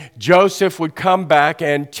Joseph would come back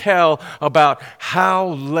and tell about how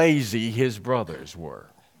lazy his brothers were.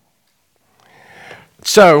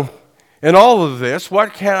 So, in all of this,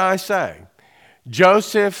 what can I say?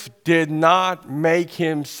 Joseph did not make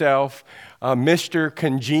himself Mr.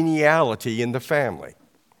 Congeniality in the family,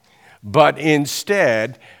 but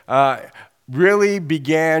instead really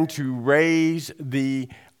began to raise the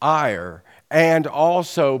ire and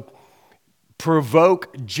also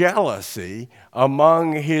provoke jealousy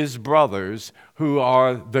among his brothers, who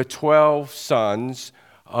are the 12 sons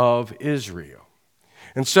of Israel.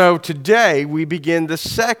 And so today we begin the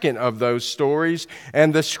second of those stories,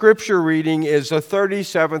 and the scripture reading is the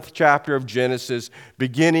 37th chapter of Genesis,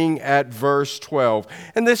 beginning at verse 12.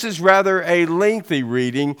 And this is rather a lengthy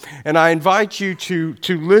reading, and I invite you to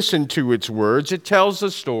listen to its words. It tells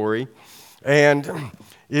a story, and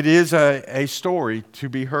it is a story to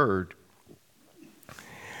be heard.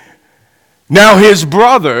 Now his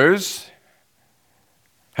brothers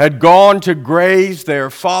had gone to graze their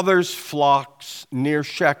father's flocks near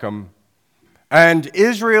Shechem. And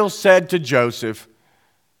Israel said to Joseph,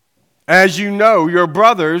 "As you know, your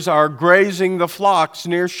brothers are grazing the flocks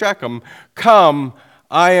near Shechem. Come,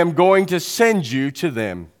 I am going to send you to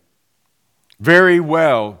them." "Very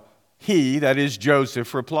well," he, that is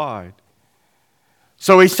Joseph, replied.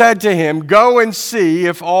 So he said to him, "Go and see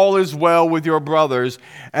if all is well with your brothers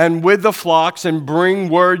and with the flocks, and bring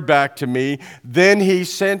word back to me." Then he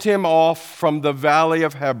sent him off from the valley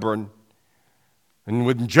of Hebron. And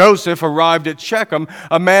when Joseph arrived at Shechem,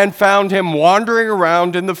 a man found him wandering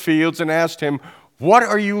around in the fields and asked him, "What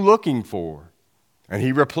are you looking for?" And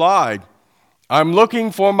he replied, "I'm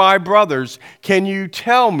looking for my brothers. Can you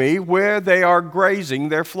tell me where they are grazing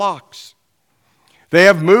their flocks?" "They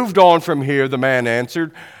have moved on from here," the man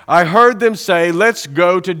answered. "I heard them say, 'Let's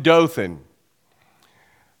go to Dothan.'"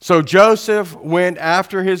 So Joseph went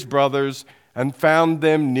after his brothers and found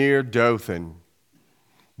them near Dothan.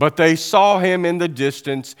 But they saw him in the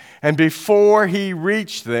distance, and before he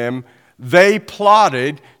reached them, they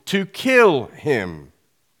plotted to kill him.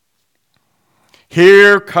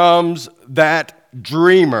 "Here comes that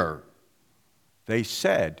dreamer," they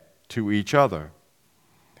said to each other.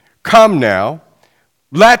 "Come now,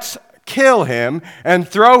 let's kill him and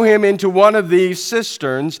throw him into one of these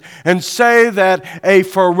cisterns and say that a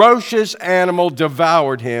ferocious animal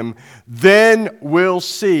devoured him. Then we'll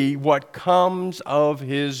see what comes of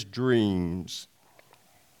his dreams."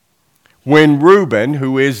 When Reuben,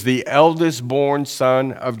 who is the eldest born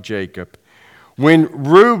son of Jacob, when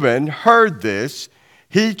Reuben heard this,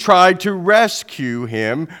 he tried to rescue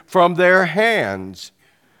him from their hands.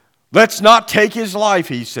 "Let's not take his life,"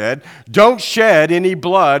 he said. "Don't shed any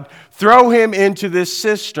blood. Throw him into this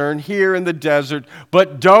cistern here in the desert,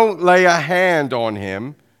 but don't lay a hand on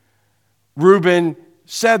him." Reuben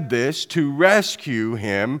said this to rescue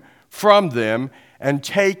him from them and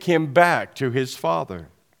take him back to his father.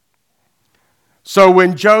 So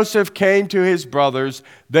when Joseph came to his brothers,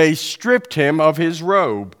 they stripped him of his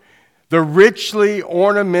robe, the richly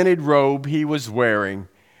ornamented robe he was wearing,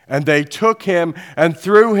 and they took him and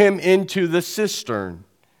threw him into the cistern.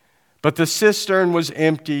 But the cistern was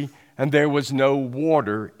empty, and there was no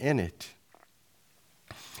water in it.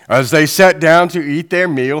 As they sat down to eat their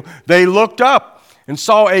meal, they looked up and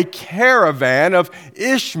saw a caravan of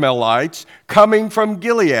Ishmaelites coming from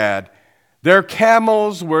Gilead. Their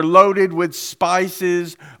camels were loaded with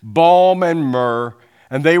spices, balm, and myrrh,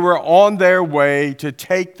 and they were on their way to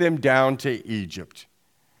take them down to Egypt.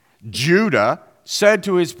 Judah said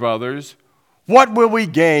to his brothers, "What will we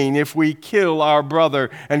gain if we kill our brother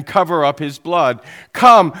and cover up his blood?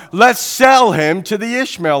 Come, let's sell him to the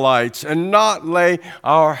Ishmaelites and not lay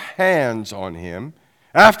our hands on him.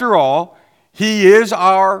 After all, he is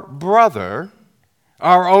our brother,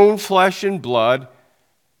 our own flesh and blood."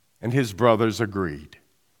 And his brothers agreed.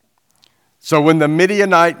 So when the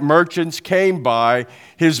Midianite merchants came by,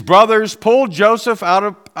 his brothers pulled Joseph out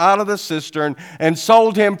of the cistern and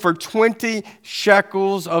sold him for 20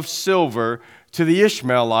 shekels of silver to the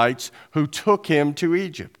Ishmaelites, who took him to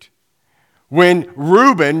Egypt. When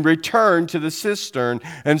Reuben returned to the cistern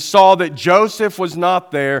and saw that Joseph was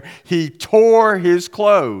not there, he tore his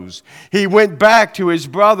clothes. He went back to his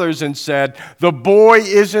brothers and said, "The boy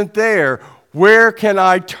isn't there. Where can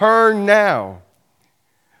I turn now?"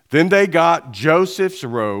 Then they got Joseph's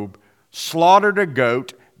robe, slaughtered a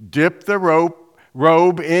goat, dipped the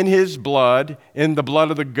robe in his blood, in the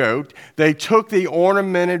blood of the goat. They took the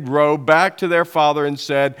ornamented robe back to their father and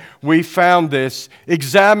said, "We found this.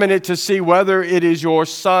 Examine it to see whether it is your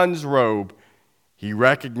son's robe." He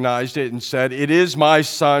recognized it and said, "It is my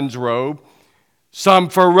son's robe." Some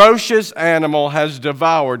ferocious animal has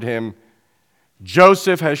devoured him.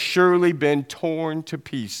 Joseph has surely been torn to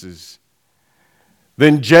pieces."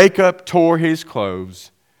 Then Jacob tore his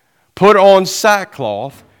clothes, put on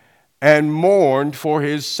sackcloth, and mourned for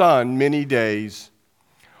his son many days.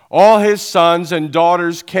 All his sons and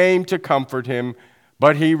daughters came to comfort him,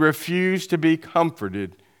 but he refused to be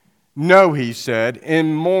comforted. "No," he said,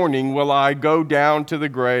 "in mourning will I go down to the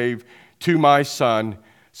grave to my son."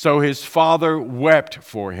 So his father wept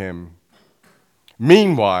for him.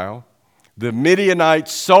 Meanwhile, the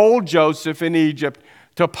Midianites sold Joseph in Egypt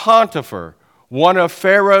to Potiphar, one of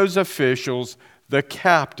Pharaoh's officials, the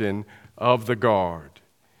captain of the guard.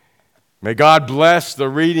 May God bless the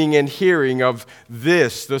reading and hearing of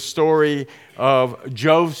this, the story of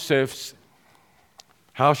Joseph's,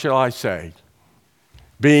 how shall I say,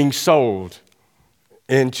 being sold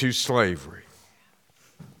into slavery.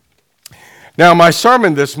 Now, my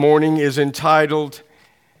sermon this morning is entitled,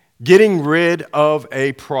 "Getting Rid of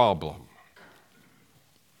a Problem."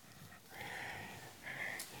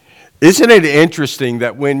 Isn't it interesting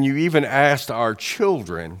that when you even asked our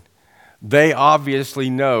children, they obviously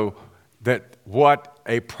know that what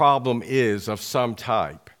a problem is of some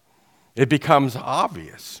type? It becomes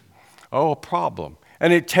obvious. Oh, a problem.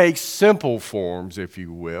 And it takes simple forms, if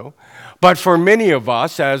you will. But for many of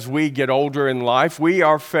us, as we get older in life, we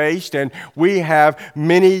are faced and we have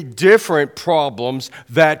many different problems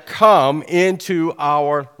that come into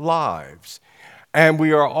our lives. And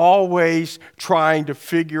we are always trying to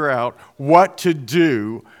figure out what to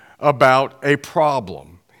do about a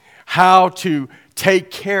problem, how to take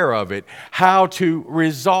care of it, how to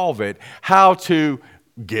resolve it, how to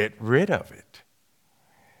get rid of it.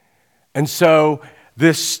 And so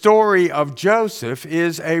this story of Joseph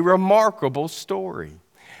is a remarkable story.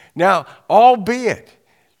 Now, albeit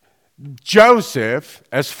Joseph,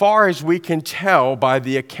 as far as we can tell by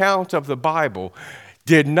the account of the Bible,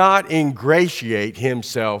 did not ingratiate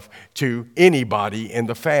himself to anybody in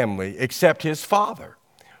the family except his father,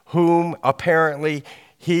 whom apparently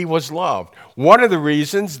he was loved. One of the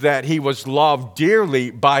reasons that he was loved dearly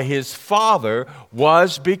by his father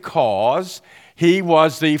was because he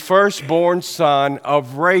was the firstborn son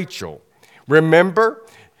of Rachel. Remember,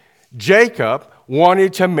 Jacob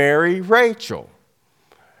wanted to marry Rachel.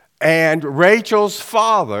 And Rachel's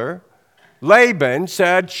father, Laban,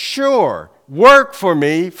 said, "Sure, work for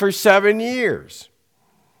me for 7 years."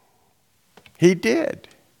 He did.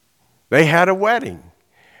 They had a wedding.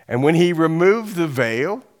 And when he removed the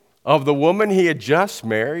veil of the woman he had just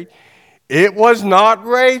married, it was not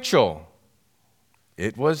Rachel.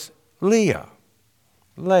 It was Leah.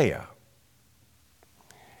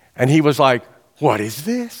 And he was like, "What is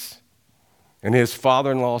this?" And his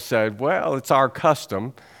father-in-law said, "Well, it's our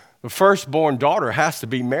custom. The firstborn daughter has to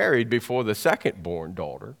be married before the secondborn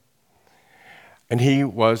daughter." And he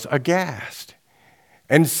was aghast.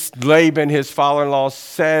 And Laban, his father-in-law,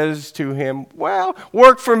 says to him, "Well,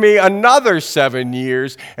 work for me another 7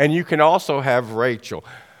 years, and you can also have Rachel."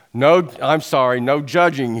 No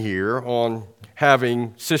judging here on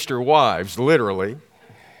having sister wives, literally.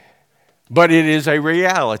 But it is a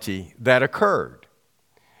reality that occurred.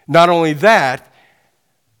 Not only that,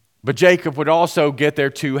 but Jacob would also get their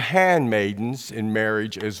 2 handmaidens in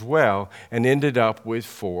marriage as well, and ended up with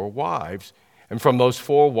 4 wives. And from those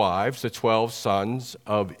 4 wives, the 12 sons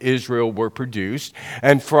of Israel were produced.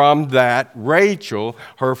 And from that, Rachel,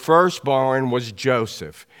 her firstborn, was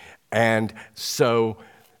Joseph. And so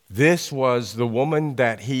this was the woman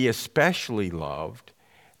that he especially loved.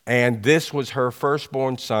 And this was her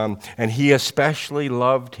firstborn son. And he especially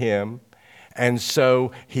loved him. And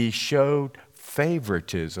so he showed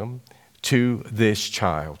favoritism to this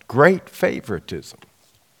child. Great favoritism.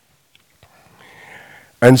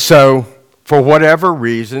 And so, for whatever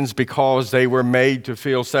reasons, because they were made to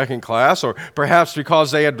feel second class, or perhaps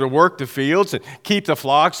because they had to work the fields and keep the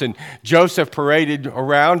flocks, and Joseph paraded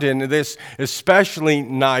around in this especially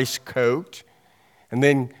nice coat, and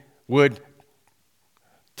then would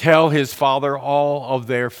tell his father all of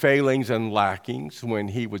their failings and lackings when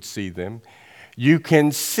he would see them. You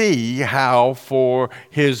can see how for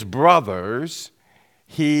his brothers,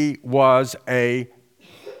 he was a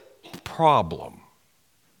problem.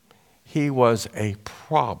 He was a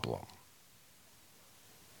problem.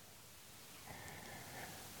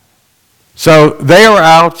 So they are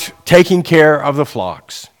out taking care of the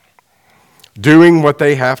flocks, doing what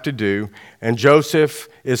they have to do, and Joseph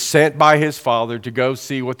is sent by his father to go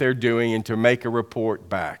see what they're doing and to make a report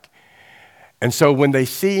back. And so when they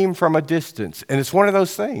see him from a distance, and it's one of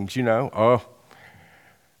those things,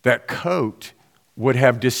 that coat would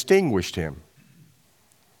have distinguished him.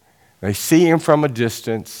 They see him from a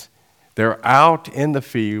distance. They're out in the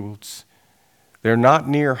fields. They're not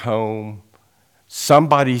near home.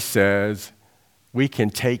 Somebody says, we can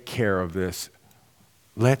take care of this.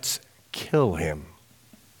 Let's kill him.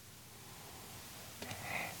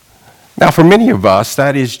 Now, for many of us,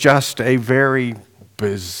 that is just a very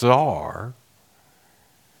bizarre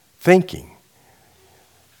thinking.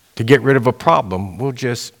 To get rid of a problem, we'll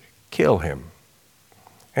just kill him,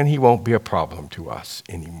 and he won't be a problem to us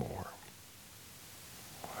anymore.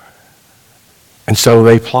 And so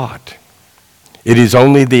they plot. It is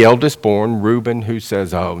only the eldest born, Reuben, who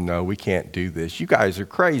says, oh, no, we can't do this. You guys are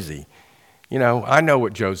crazy. You know, I know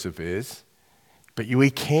what Joseph is, but we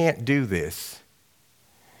can't do this.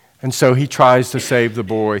 And so he tries to save the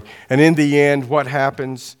boy. And in the end, what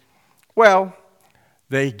happens? Well,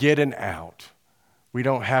 they get an out. We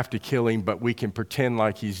don't have to kill him, but we can pretend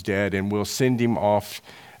like he's dead, and we'll send him off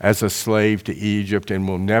as a slave to Egypt, and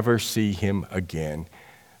we'll never see him again.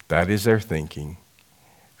 That is their thinking.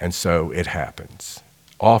 And so it happens.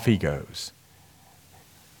 Off he goes.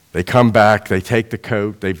 They come back, they take the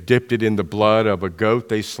coat, they've dipped it in the blood of a goat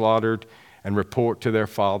they slaughtered, and report to their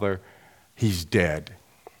father, he's dead.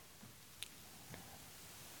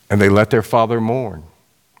 And they let their father mourn.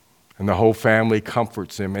 And the whole family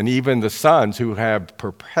comforts him. And even the sons who have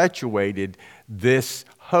perpetuated this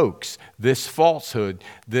hoax, this falsehood,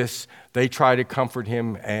 they try to comfort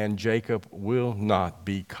him, and Jacob will not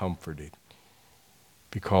be comforted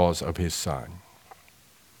because of his son.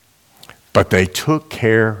 But they took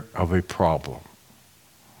care of a problem.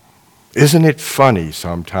 Isn't it funny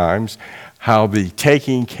sometimes how the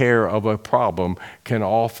taking care of a problem can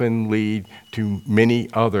often lead to many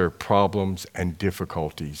other problems and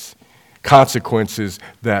difficulties, consequences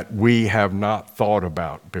that we have not thought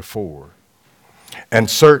about before? And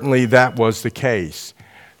certainly that was the case.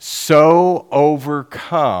 So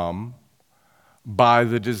overcome by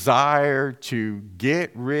the desire to get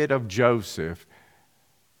rid of Joseph,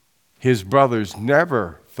 his brothers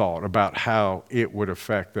never thought about how it would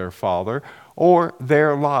affect their father or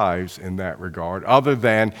their lives in that regard, other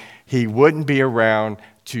than he wouldn't be around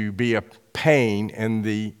to be a pain in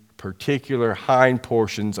the particular hind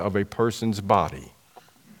portions of a person's body.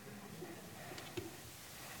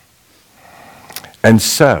 And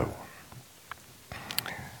so,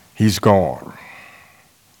 he's gone.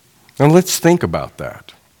 Now let's think about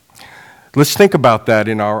that. Let's think about that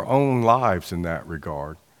in our own lives in that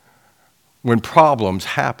regard. When problems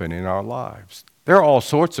happen in our lives. There are all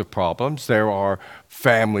sorts of problems. There are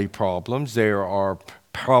family problems. There are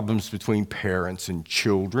problems between parents and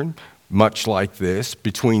children, much like this,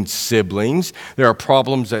 between siblings. There are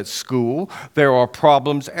problems at school. There are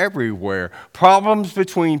problems everywhere. Problems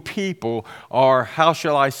between people are, how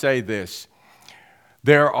shall I say this?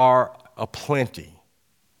 There are aplenty.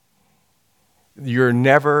 You're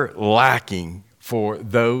never lacking for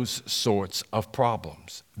those sorts of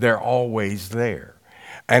problems. They're always there.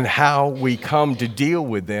 And how we come to deal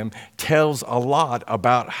with them tells a lot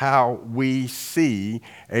about how we see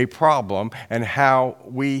a problem and how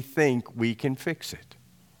we think we can fix it.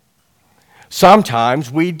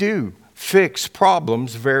 Sometimes we do fix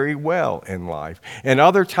problems very well in life. And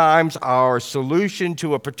other times our solution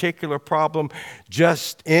to a particular problem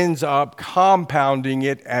just ends up compounding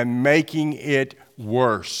it and making it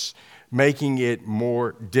worse, making it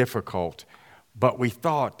more difficult. But we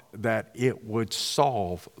thought that it would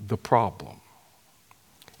solve the problem.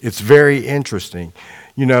 It's very interesting.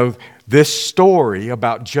 You know, this story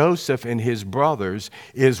about Joseph and his brothers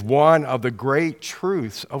is one of the great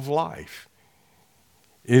truths of life.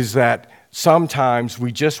 Is that sometimes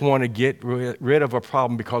we just want to get rid of a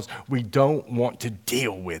problem because we don't want to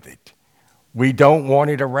deal with it. We don't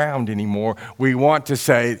want it around anymore. We want to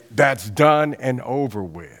say, that's done and over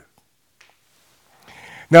with.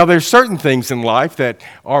 Now, there's certain things in life that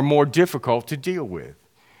are more difficult to deal with,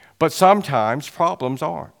 but sometimes problems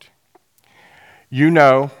aren't. You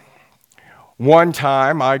know, one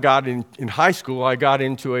time in high school, I got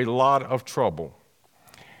into a lot of trouble.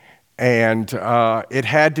 And it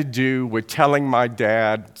had to do with telling my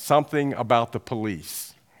dad something about the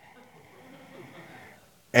police.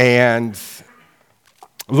 And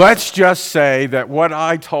let's just say that what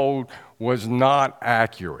I told was not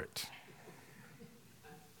accurate.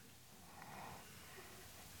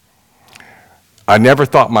 I never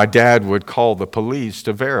thought my dad would call the police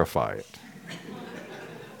to verify it.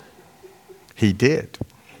 He did.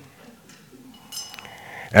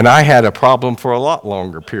 And I had a problem for a lot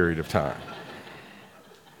longer period of time.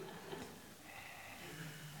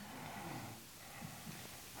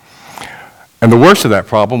 And the worst of that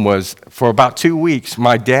problem was, for about 2 weeks,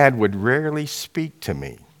 my dad would rarely speak to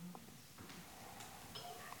me.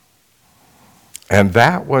 And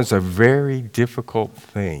that was a very difficult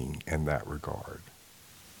thing in that regard.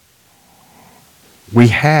 We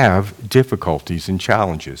have difficulties and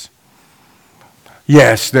challenges.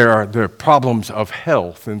 Yes, there are problems of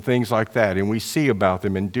health and things like that, and we see about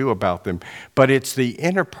them and do about them, but it's the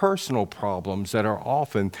interpersonal problems that are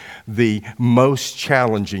often the most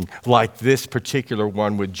challenging, like this particular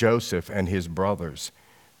one with Joseph and his brothers.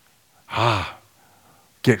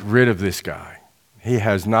 Get rid of this guy. He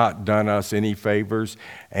has not done us any favors,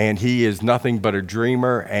 and he is nothing but a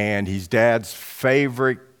dreamer, and he's Dad's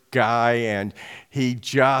favorite guy, and he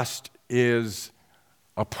just is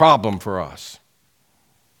a problem for us.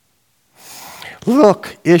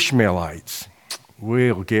 Look, Ishmaelites,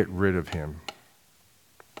 we'll get rid of him.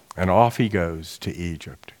 And off he goes to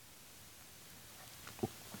Egypt.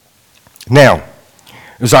 Now,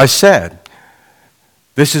 as I said,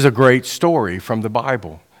 this is a great story from the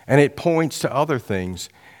Bible, and it points to other things.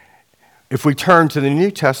 If we turn to the New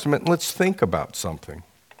Testament, let's think about something.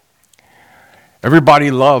 Everybody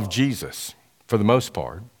loved Jesus, for the most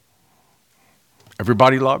part.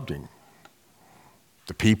 Everybody loved him.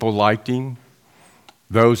 The people liked him.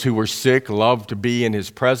 Those who were sick loved to be in his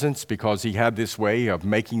presence because he had this way of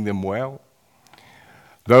making them well.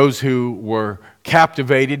 Those who were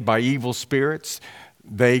captivated by evil spirits,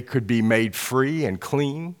 they could be made free and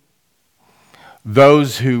clean.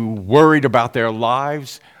 Those who worried about their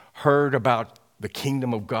lives heard about the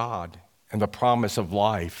kingdom of God and the promise of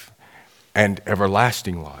life and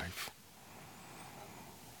everlasting life.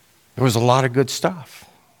 There was a lot of good stuff.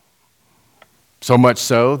 So much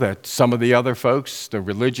so that some of the other folks, the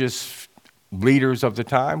religious leaders of the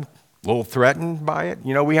time, a little threatened by it.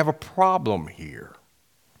 You know, we have a problem here.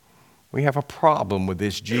 We have a problem with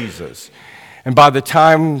this Jesus. And by the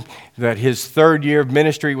time that his third year of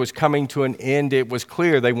ministry was coming to an end, it was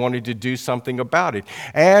clear they wanted to do something about it.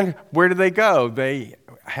 And where do they go? They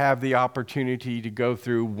have the opportunity to go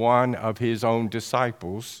through one of his own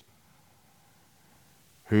disciples,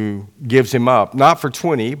 who gives him up, not for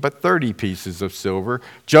 20, but 30 pieces of silver.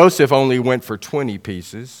 Joseph only went for 20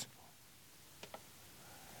 pieces.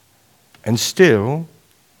 And still,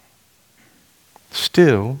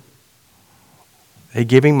 they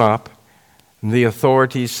give him up, and the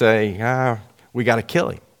authorities say, we got to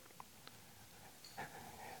kill him.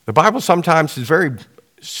 The Bible sometimes is very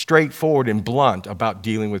straightforward and blunt about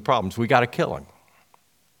dealing with problems. We got to kill him.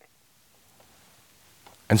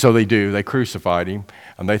 And so they do. They crucified him,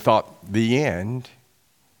 and they thought the end.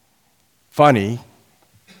 Funny.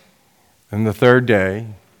 And the third day,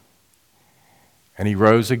 and he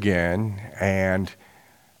rose again, and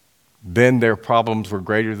then their problems were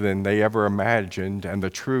greater than they ever imagined, and the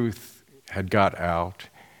truth had got out,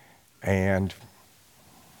 and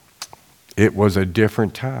it was a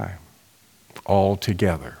different time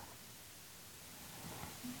altogether.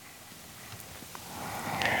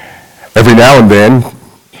 Every now and then,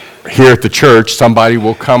 here at the church, somebody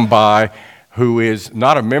will come by who is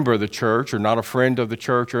not a member of the church or not a friend of the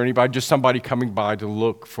church or anybody, just somebody coming by to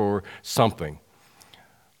look for something.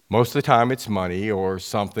 Most of the time it's money or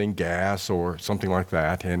something, gas or something like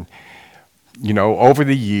that. And, you know, over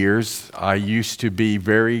the years, I used to be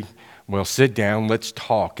very, well, sit down, let's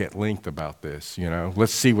talk at length about this, you know.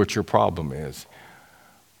 Let's see what your problem is.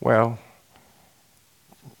 Well,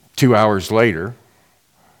 2 hours later,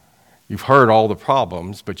 you've heard all the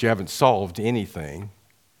problems, but you haven't solved anything.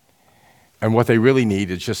 And what they really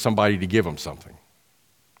need is just somebody to give them something.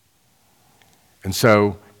 And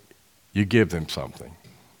so you give them something.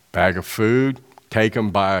 Bag of food, take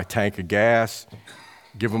them, buy a tank of gas,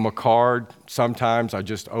 give them a card. Sometimes I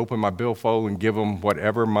just open my billfold and give them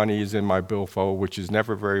whatever money is in my billfold, which is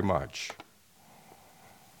never very much.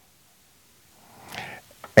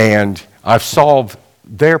 And I've solved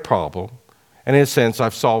their problem. And in a sense,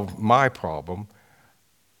 I've solved my problem,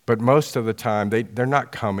 but most of the time, they're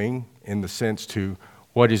not coming in the sense to,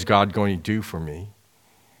 what is God going to do for me?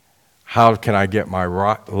 How can I get my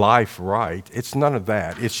life right? It's none of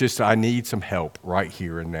that. It's just I need some help right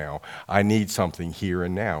here and now. I need something here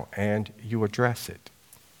and now, and you address it.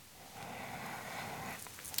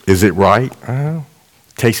 Is it right?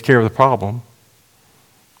 Takes care of the problem.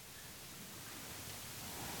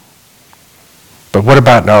 But what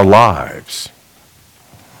about in our lives?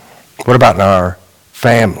 What about in our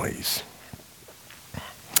families?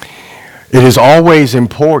 It is always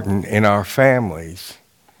important in our families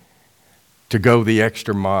to go the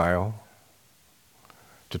extra mile,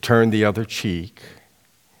 to turn the other cheek,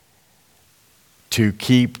 to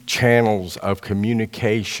keep channels of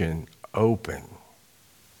communication open.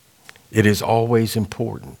 It is always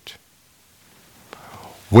important.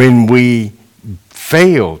 When we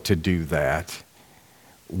fail to do that,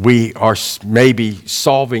 we are maybe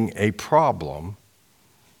solving a problem,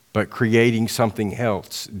 but creating something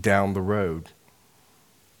else down the road.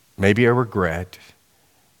 Maybe a regret,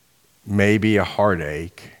 maybe a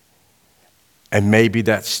heartache, and maybe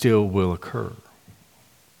that still will occur.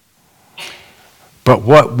 But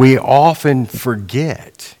what we often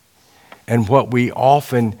forget and what we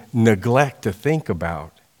often neglect to think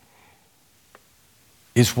about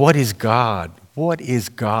is what is God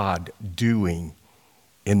doing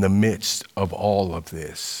in the midst of all of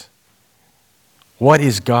this? What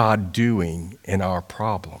is God doing in our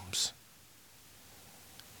problems?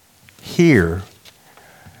 Here,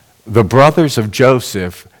 the brothers of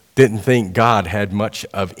Joseph didn't think God had much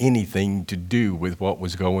of anything to do with what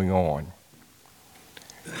was going on.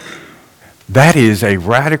 That is a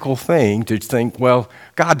radical thing to think, well,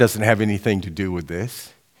 God doesn't have anything to do with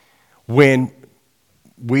this. When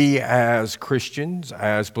we as Christians,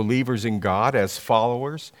 as believers in God, as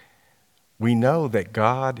followers, we know that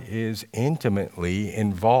God is intimately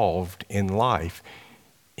involved in life,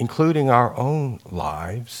 including our own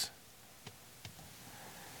lives.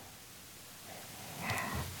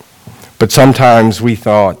 But sometimes we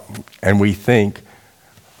thought and we think,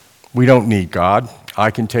 we don't need God. I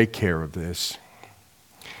can take care of this.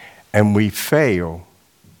 And we fail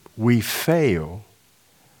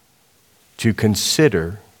to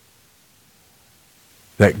consider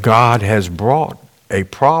that God has brought a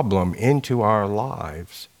problem into our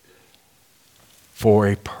lives for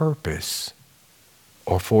a purpose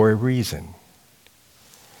or for a reason.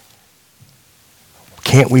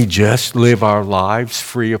 Can't we just live our lives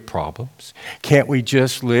free of problems? Can't we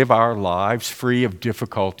just live our lives free of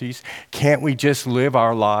difficulties? Can't we just live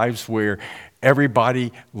our lives where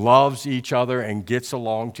everybody loves each other and gets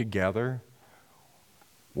along together?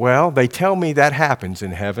 Well, they tell me that happens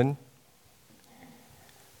in heaven,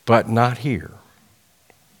 but not here.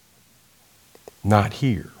 Not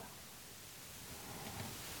here.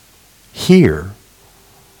 Here,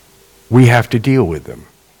 we have to deal with them.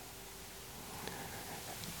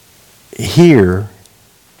 Here,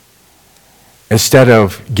 instead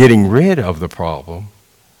of getting rid of the problem,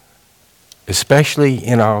 especially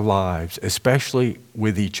in our lives, especially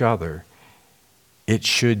with each other, it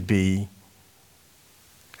should be,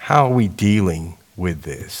 how are we dealing with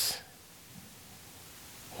this?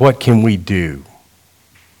 What can we do?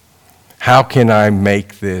 How can I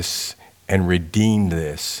make this and redeem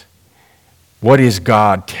this? What is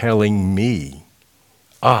God telling me,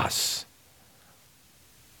 us,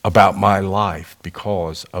 about my life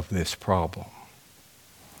because of this problem?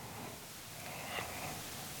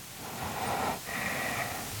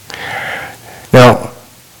 Now,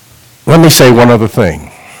 let me say one other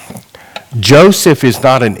thing. Joseph is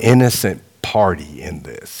not an innocent party in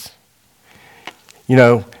this. You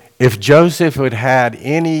know, if Joseph had had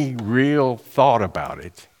any real thought about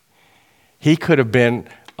it, he could have been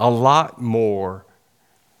a lot more,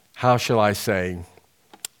 how shall I say,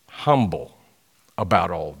 humble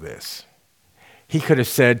about all this. He could have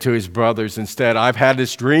said to his brothers instead, I've had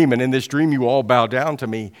this dream, and in this dream you all bow down to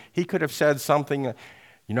me. He could have said something,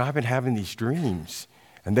 I've been having these dreams,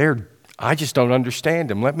 and I just don't understand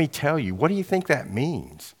them. Let me tell you, what do you think that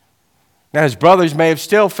means? Now, his brothers may have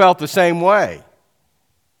still felt the same way.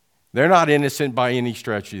 They're not innocent by any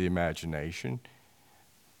stretch of the imagination,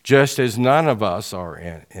 just as none of us are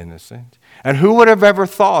innocent. And who would have ever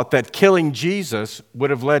thought that killing Jesus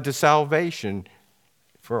would have led to salvation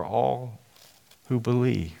for all who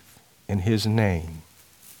believe in his name?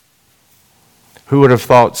 Who would have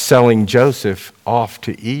thought selling Joseph off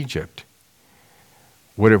to Egypt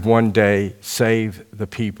would have one day saved the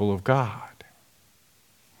people of God?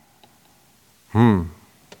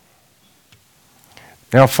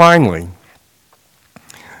 Now finally,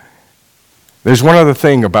 there's one other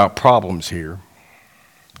thing about problems here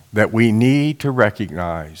that we need to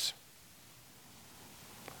recognize.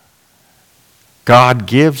 God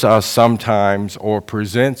gives us sometimes or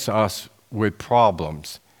presents us with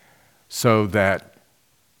problems so that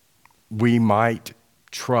we might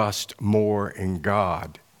trust more in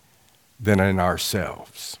God than in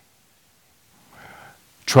ourselves.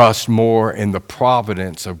 Trust more in the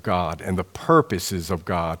providence of God and the purposes of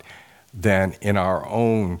God than in our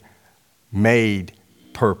own made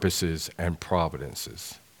purposes and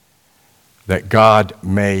providences. That God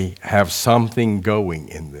may have something going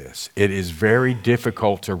in this. It is very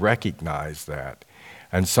difficult to recognize that.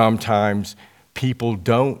 And sometimes people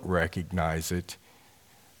don't recognize it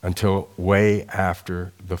until way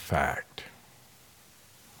after the fact.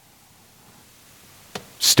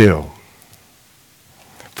 Still,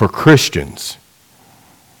 for Christians,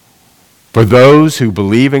 for those who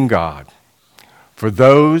believe in God, For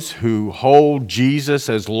those who hold Jesus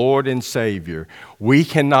as Lord and Savior, we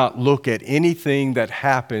cannot look at anything that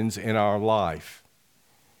happens in our life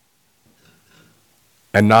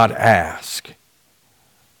and not ask,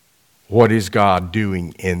 what is God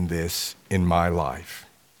doing in this in my life?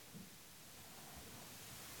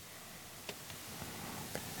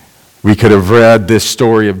 We could have read this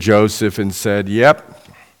story of Joseph and said, yep,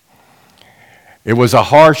 it was a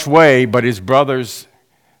harsh way, but his brothers,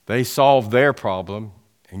 they solved their problem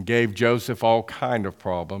and gave Joseph all kind of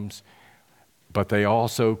problems, but they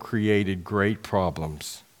also created great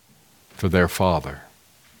problems for their father.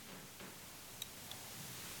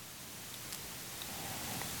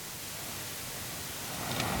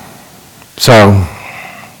 So,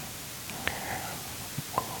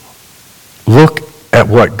 look at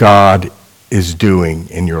what God is doing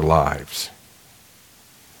in your lives.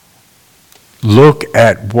 Look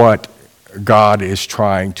at what God is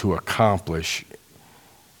trying to accomplish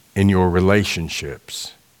in your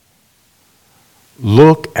relationships.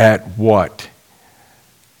 Look at what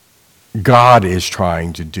God is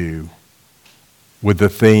trying to do with the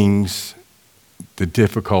things, the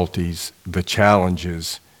difficulties, the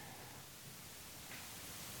challenges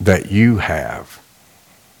that you have,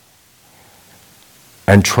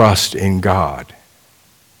 and trust in God.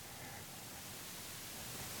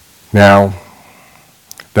 Now,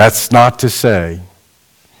 that's not to say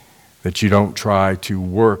that you don't try to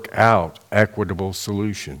work out equitable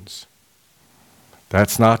solutions.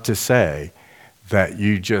 That's not to say that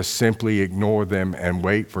you just simply ignore them and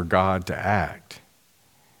wait for God to act.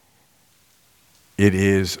 It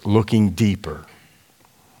is looking deeper.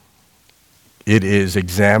 It is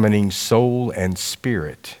examining soul and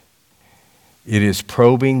spirit. It is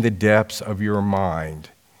probing the depths of your mind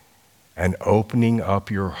and opening up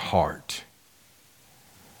your heart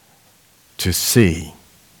to see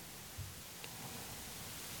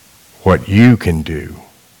what you can do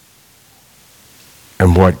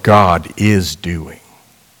and what God is doing.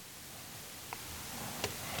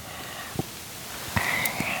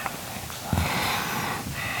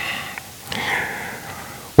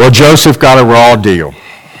 Well, Joseph got a raw deal,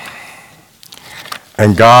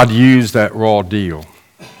 and God used that raw deal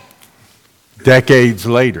decades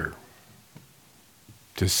later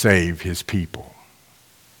to save his people.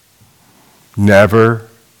 Never,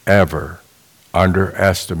 ever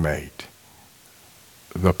underestimate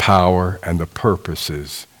the power and the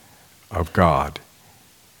purposes of God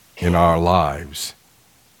in our lives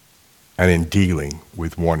and in dealing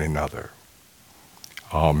with one another.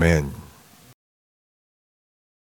 Amen.